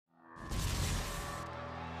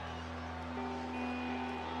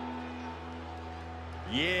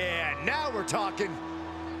Yeah, now we're talking.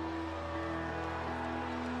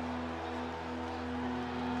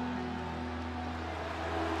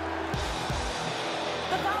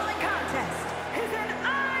 The following contest is an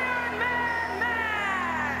Iron Man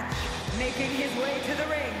match. Making his way to the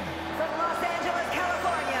ring from Los Angeles,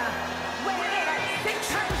 California, weighing in at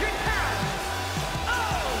 600 pounds,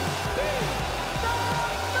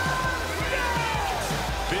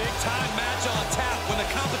 Big time match on tap. When the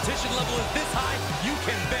competition level is this high, you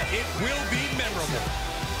can bet it will be memorable.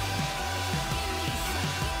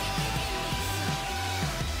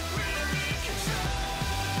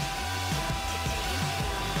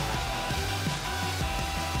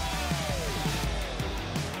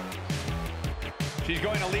 She's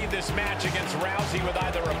going to leave this match against Rousey with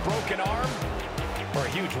either a broken arm or a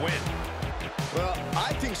huge win. Well,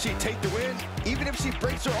 I think she'd take the win, even if she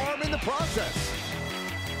breaks her arm in the process.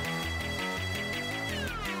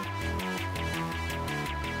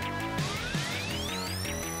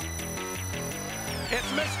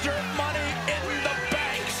 It's Mr. Money in the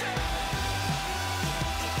Bank.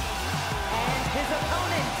 and his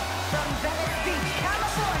opponent from Venice Beach,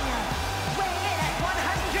 California, weighing in at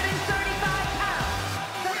 135 pounds,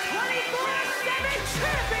 the 24/7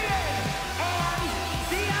 champion and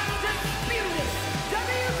the undisputed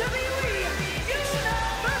WWE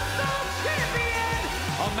Universal Champion.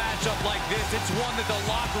 A matchup like this, it's one that the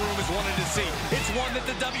locker room has wanted to see. It's one that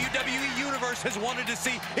the WWE Universe has wanted to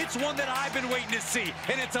see. It's one that I've been waiting to see,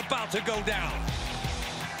 and it's about to go down.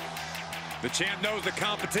 The champ knows the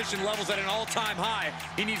competition level's at an all-time high.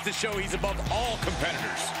 He needs to show he's above all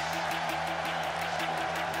competitors.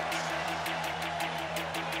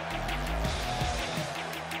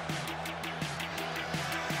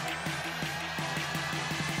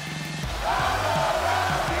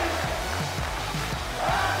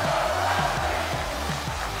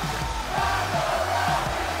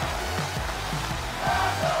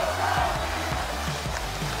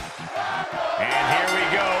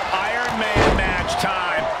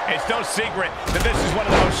 It's no secret that this is one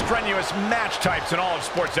of the most strenuous match types in all of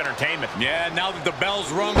sports entertainment. Yeah, now that the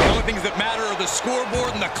bell's rung, the only things that matter are the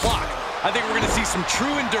scoreboard and the clock. I think we're going to see some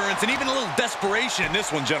true endurance and even a little desperation in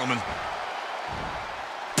this one, gentlemen.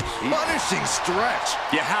 Punishing stretch.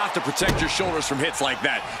 You have to protect your shoulders from hits like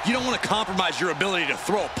that. You don't want to compromise your ability to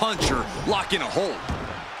throw a punch or lock in a hold.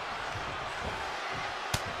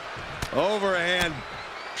 Overhand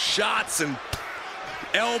shots and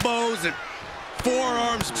elbows and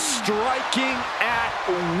forearms, striking at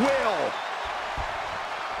will.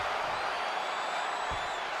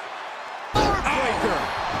 Heartbreaker.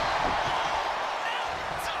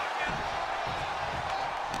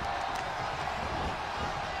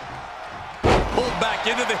 Pulled back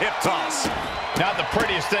into the hip toss. Not the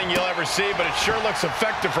prettiest thing you'll ever see, but it sure looks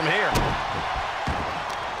effective from here.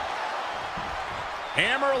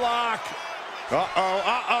 Hammerlock.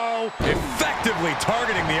 Uh-oh. Effectively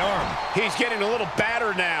targeting the arm. He's getting a little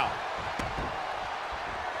battered now.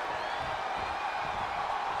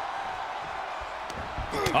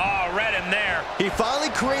 Oh, read him there. He finally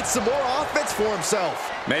creates some more offense for himself.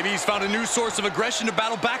 Maybe he's found a new source of aggression to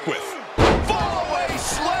battle back with. Fallaway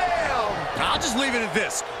slam! I'll just leave it at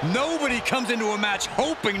this. Nobody comes into a match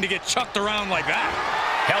hoping to get chucked around like that.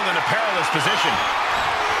 Held in a perilous position.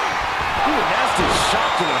 Ooh, a nasty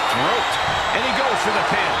shot to the throat. And he goes for the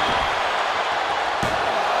pin.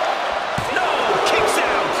 No, kicks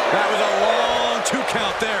out. That was a long 2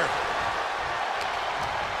 count there.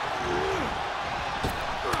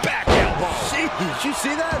 Back elbow. Did you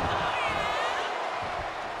see that?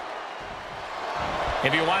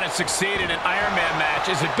 If you want to succeed in an Iron Man match,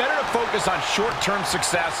 is it better to focus on short-term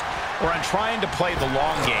success or on trying to play the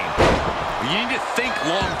long game? You need to think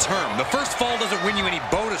long-term. The first fall doesn't win you any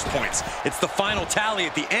bonus points. It's the final tally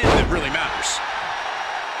at the end that really matters.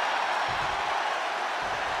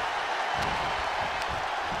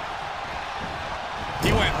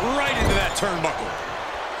 He went right into that turnbuckle.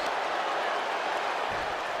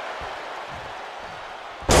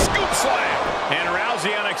 Scoop slam. And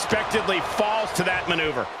Rousey unexpectedly falls to that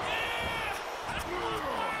maneuver.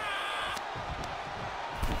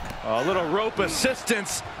 A little rope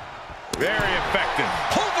assistance. Very effective.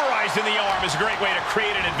 Pulverizing the arm is a great way to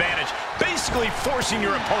create an advantage. Basically forcing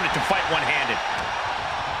your opponent to fight one-handed.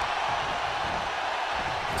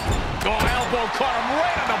 Oh, elbow caught him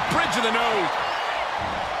right on the bridge of the nose.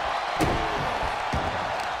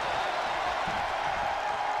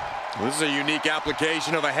 This is a unique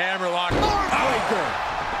application of a hammerlock. Heartbreaker.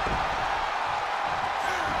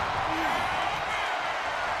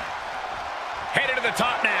 Headed to the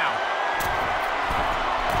top now.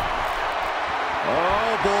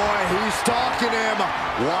 Oh, boy, he's stalking him.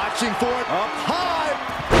 Watching for it. Up high.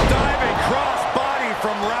 Diving cross body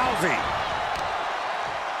from Rousey.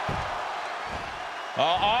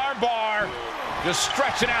 Arm bar. Just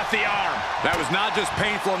stretching out the arm. That was not just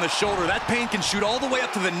painful on the shoulder. That pain can shoot all the way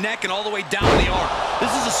up to the neck and all the way down the arm. This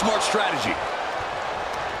is a smart strategy.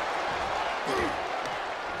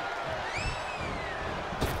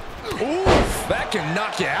 Oof, that can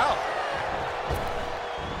knock you out.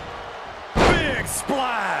 Big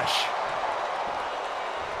splash.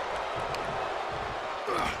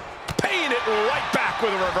 Paying it right back with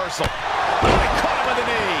a reversal. Oh, he caught him with the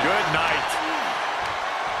knee. Good night.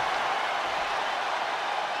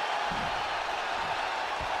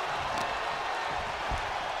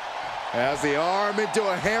 As the arm into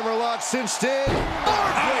a hammerlock cinched in.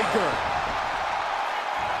 Heartbreaker.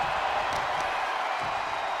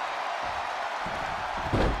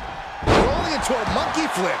 Rolling into a monkey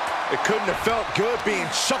flip. It couldn't have felt good being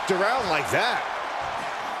chucked around like that.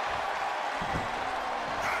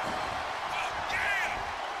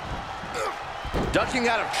 Ducking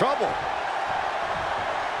out of trouble.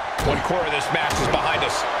 One quarter of this match is behind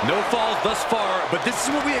us. No falls thus far, but this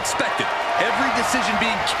is what we expected. Every decision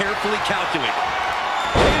being carefully calculated.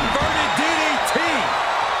 Inverted DDT.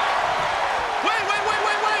 Wait.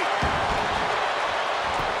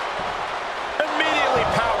 Immediately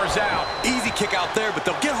powers out. Easy kick out there, but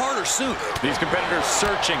they'll get harder soon. These competitors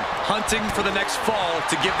searching, hunting for the next fall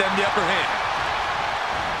to give them the upper hand.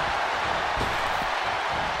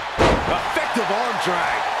 Effective arm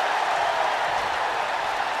drag.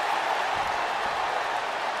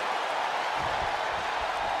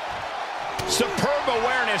 Superb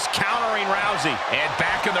awareness countering Rousey. And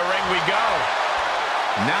back in the ring we go.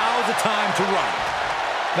 Now's the time to run.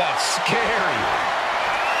 That's scary.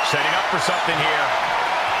 Setting up for something here.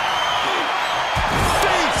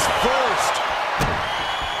 Face first.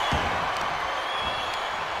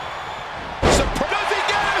 Does he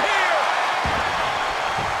get him here?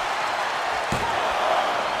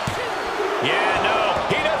 Yeah, no,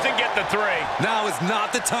 he doesn't get the three. Now is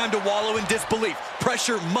not the time to wallow in disbelief.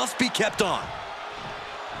 Pressure must be kept on.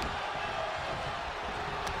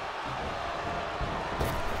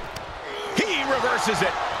 He reverses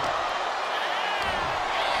it.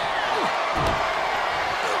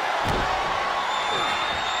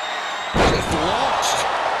 Just launched.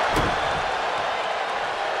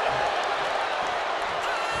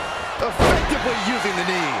 Effectively using the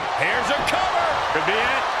knee. Here's a cover. Could be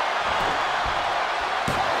it.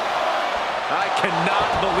 I cannot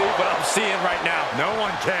believe what I'm seeing right now. No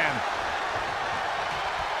one can.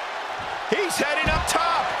 He's heading up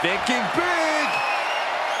top. Thinking big.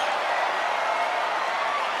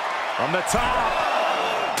 From the top.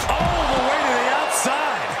 All the way to the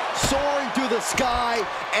outside. Soaring through the sky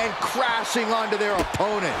and crashing onto their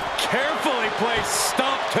opponent. Carefully placed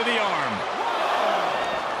stomp to the arm.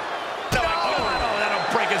 Oh, that'll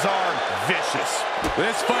break his arm. Vicious.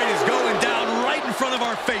 This fight is going down right in front of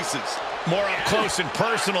our faces. More up close and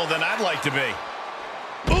personal than I'd like to be.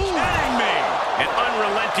 Ooh. Kidding me. An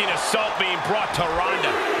unrelenting assault being brought to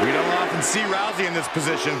Ronda. We don't often see Rousey in this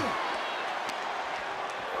position.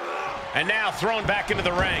 And now thrown back into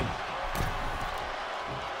the ring.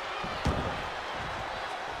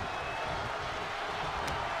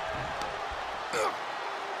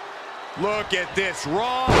 Look at this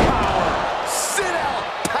raw power. Sit out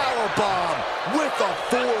powerbomb with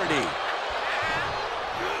authority.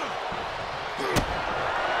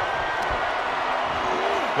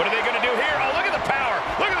 What are they going to do here? Oh, look at the power.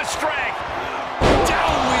 Look at the strength.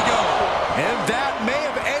 Down we go. And that may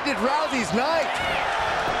have ended Rousey's night.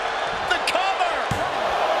 The cover.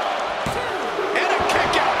 And a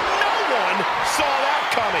kick out. No one saw that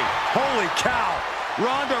coming. Holy cow.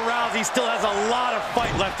 Ronda Rousey still has a lot of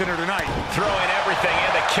fight left in her tonight. Throwing everything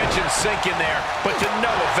and the kitchen sink in there, but to no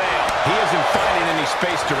avail. He isn't finding any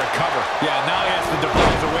space to recover. Yeah, now he has to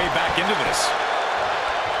devise a way back into this.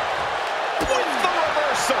 With the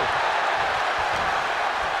reversal.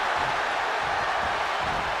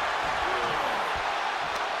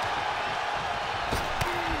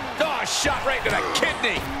 Oh, shot right to the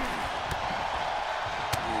kidney.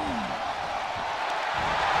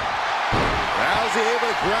 Rousey able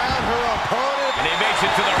to ground her opponent. And he makes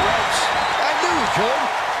it to the ropes. I knew he could.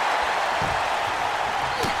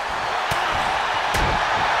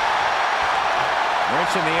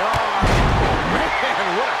 Wrench in the arm. Man,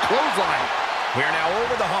 what a clothesline. We are now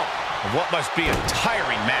over the hump of what must be a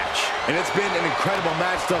tiring match. And it's been an incredible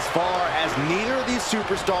match thus far, as neither of these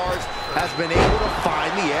superstars has been able to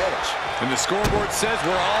find the edge. And the scoreboard says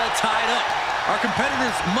we're all tied up. Our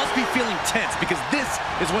competitors must be feeling tense because this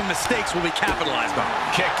is when mistakes will be capitalized on.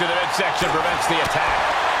 Kick to the midsection prevents the attack.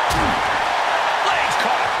 Legs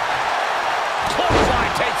caught.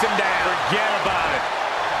 Clothesline takes him down. Forget about it.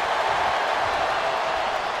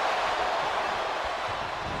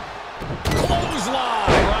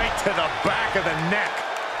 Clothesline. Right to the back of the neck.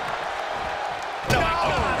 No,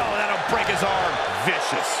 that'll break his arm.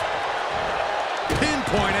 Vicious.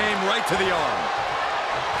 Pinpoint aim right to the arm.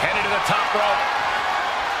 Headed to the top rope.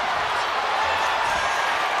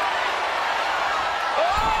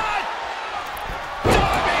 Oh!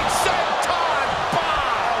 Diving senton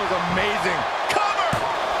bomb. That was amazing. Cover.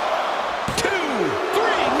 2,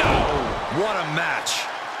 3, no. What a match.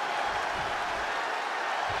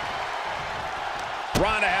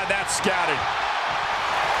 Ronda had that scouted.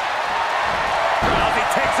 Rousey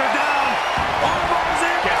takes her down. Almost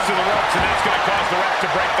in. Gets to the ropes, and that's going to cause the ref to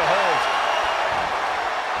break the hold.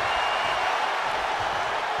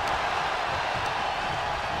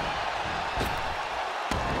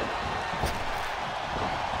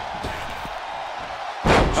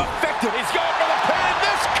 Effective. He's going for the pin.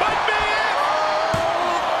 This could be it.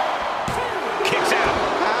 Kicks out.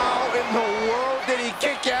 How in the world did he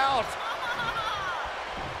kick out?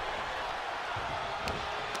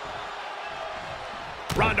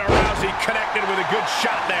 Ronda Rousey connected with a good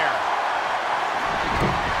shot there.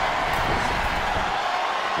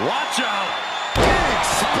 Watch out. Big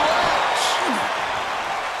splash.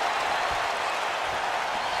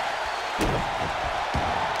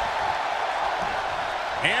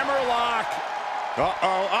 Hammerlock.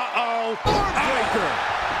 Uh-oh. Heartbreaker.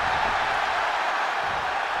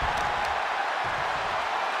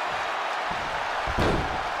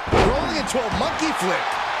 Rolling into a monkey flip.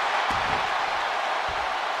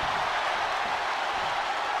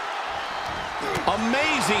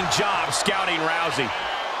 Amazing job scouting Rousey.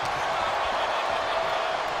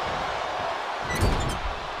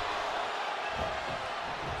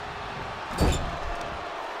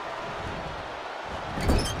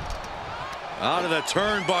 Out of the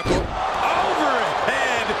turnbuckle.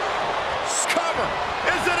 Overhead. Cover.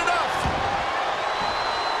 Is it enough?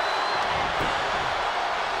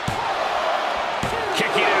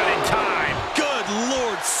 Kicking out in time. Good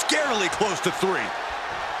Lord, scarily close to 3.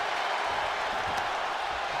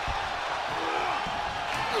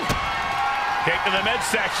 Kick to the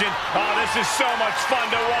midsection. Oh, this is so much fun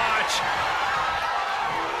to watch.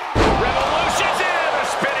 Revolution's in. A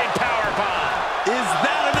spinning powerbomb. Is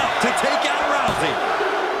that enough to take out Rousey?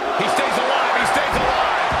 He stays alive. He stays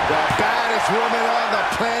alive. The baddest woman on the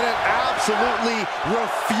planet absolutely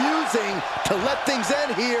refusing to let things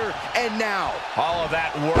end here and now. All of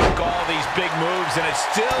that work, all these big moves, and it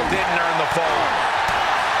still didn't earn the fall.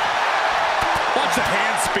 Watch the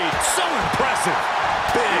hand speed. So impressive.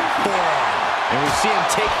 Big forearm. And we see him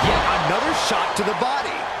take yet another shot to the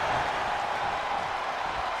body.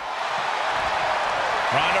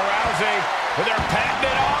 Ronda Rousey with her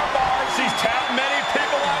patented arm bar. She's tapped many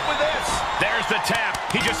people out with this. There's the tap.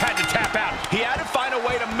 He just had to tap out. He had to find a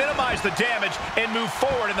way to minimize the damage and move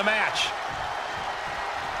forward in the match.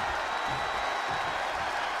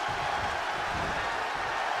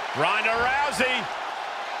 Ronda Rousey.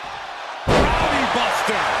 Rowdy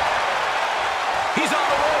Buster. He's on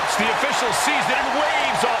the ropes. The official sees it and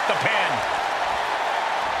waves off the pin.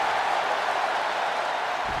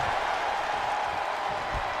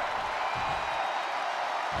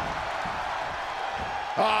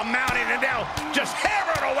 Oh, mounting it now. Just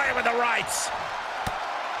hammering away with the rights.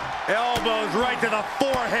 Elbows right to the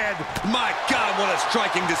forehead. My God, what a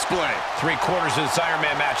striking display. 3/4 of this Iron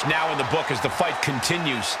Man match now in the book as the fight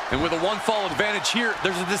continues. And with a 1-fall advantage here,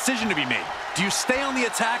 there's a decision to be made. Do you stay on the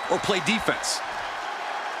attack or play defense?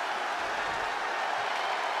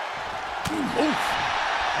 Oof.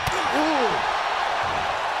 Ooh.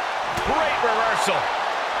 Great reversal.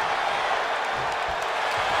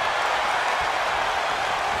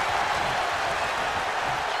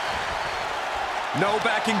 No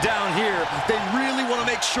backing down here. They really want to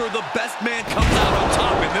make sure the best man comes out on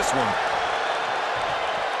top in this one.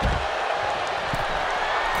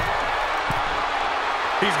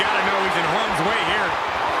 He's got to know he's in harm's way here.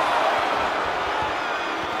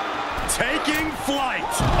 Taking flight.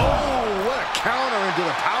 Oh, what a counter into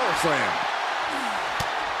the power slam.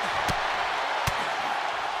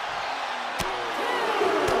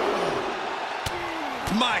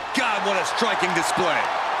 My God, what a striking display.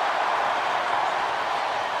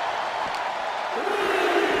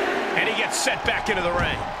 And he gets set back into the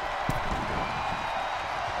ring.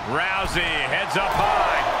 Rousey heads up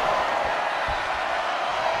high.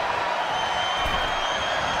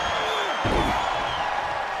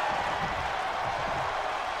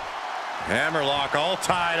 Hammerlock all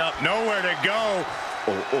tied up, nowhere to go.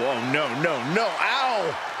 Oh, no, no, no.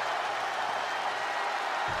 Ow!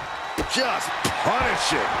 Just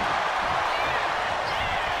punish it.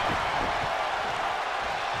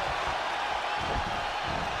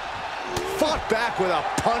 Fought back with a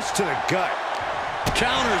punch to the gut.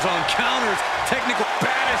 Counters on counters. Technical.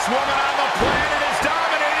 Baddest woman on the planet is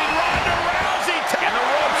dominating Ronda Rousey. And the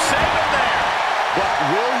rope saved him there. But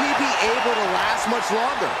will he be able to last much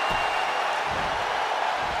longer?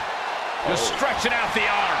 Just stretching out the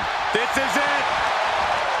arm. This is it.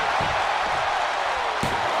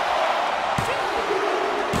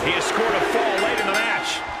 He has scored a fall late in the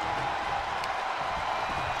match.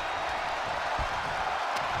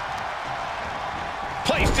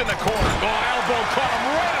 Placed in the corner. Oh, elbow caught him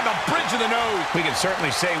right on the bridge of the nose. We can certainly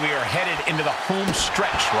say we are headed into the home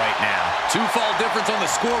stretch right now. 2-fall difference on the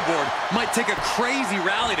scoreboard. Might take a crazy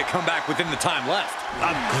rally to come back within the time left.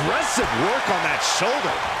 Aggressive work on that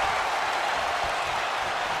shoulder.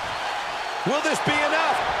 Will this be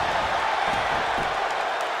enough?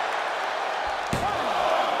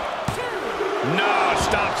 No,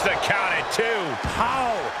 stops the count at 2.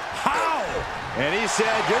 How? How? And he said,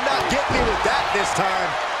 you're not getting me with that this time.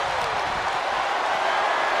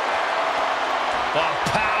 The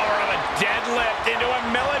power of a deadlift into a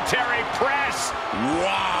military press.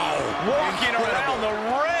 Wow. Walking around the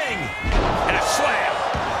ring. And a slam.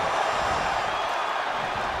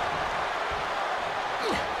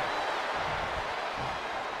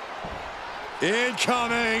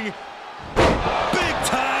 Incoming. Big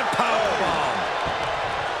time powerbomb.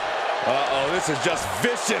 Uh-oh, this is just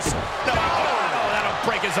vicious. No, that'll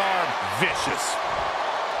break his arm. Vicious.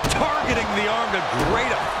 Targeting the arm to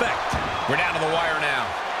great effect. We're down to the wire now.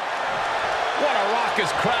 What a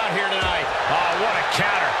raucous crowd here tonight. Oh, what a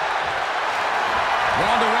counter.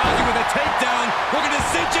 Ronda Rousey with a takedown. Looking to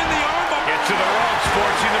cinch in the armbar. Get to the ropes,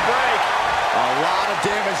 forcing the break. A lot of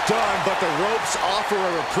damage done, but the ropes offer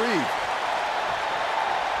a reprieve.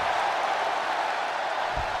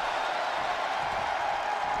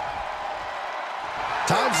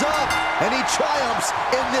 Time's up, and he triumphs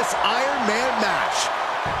in this Iron Man match.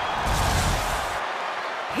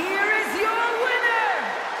 Here is your winner.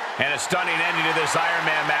 And a stunning ending to this Iron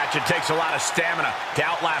Man match. It takes a lot of stamina to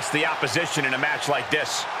outlast the opposition in a match like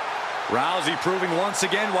this. Rousey proving once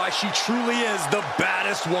again why she truly is the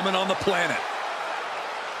baddest woman on the planet.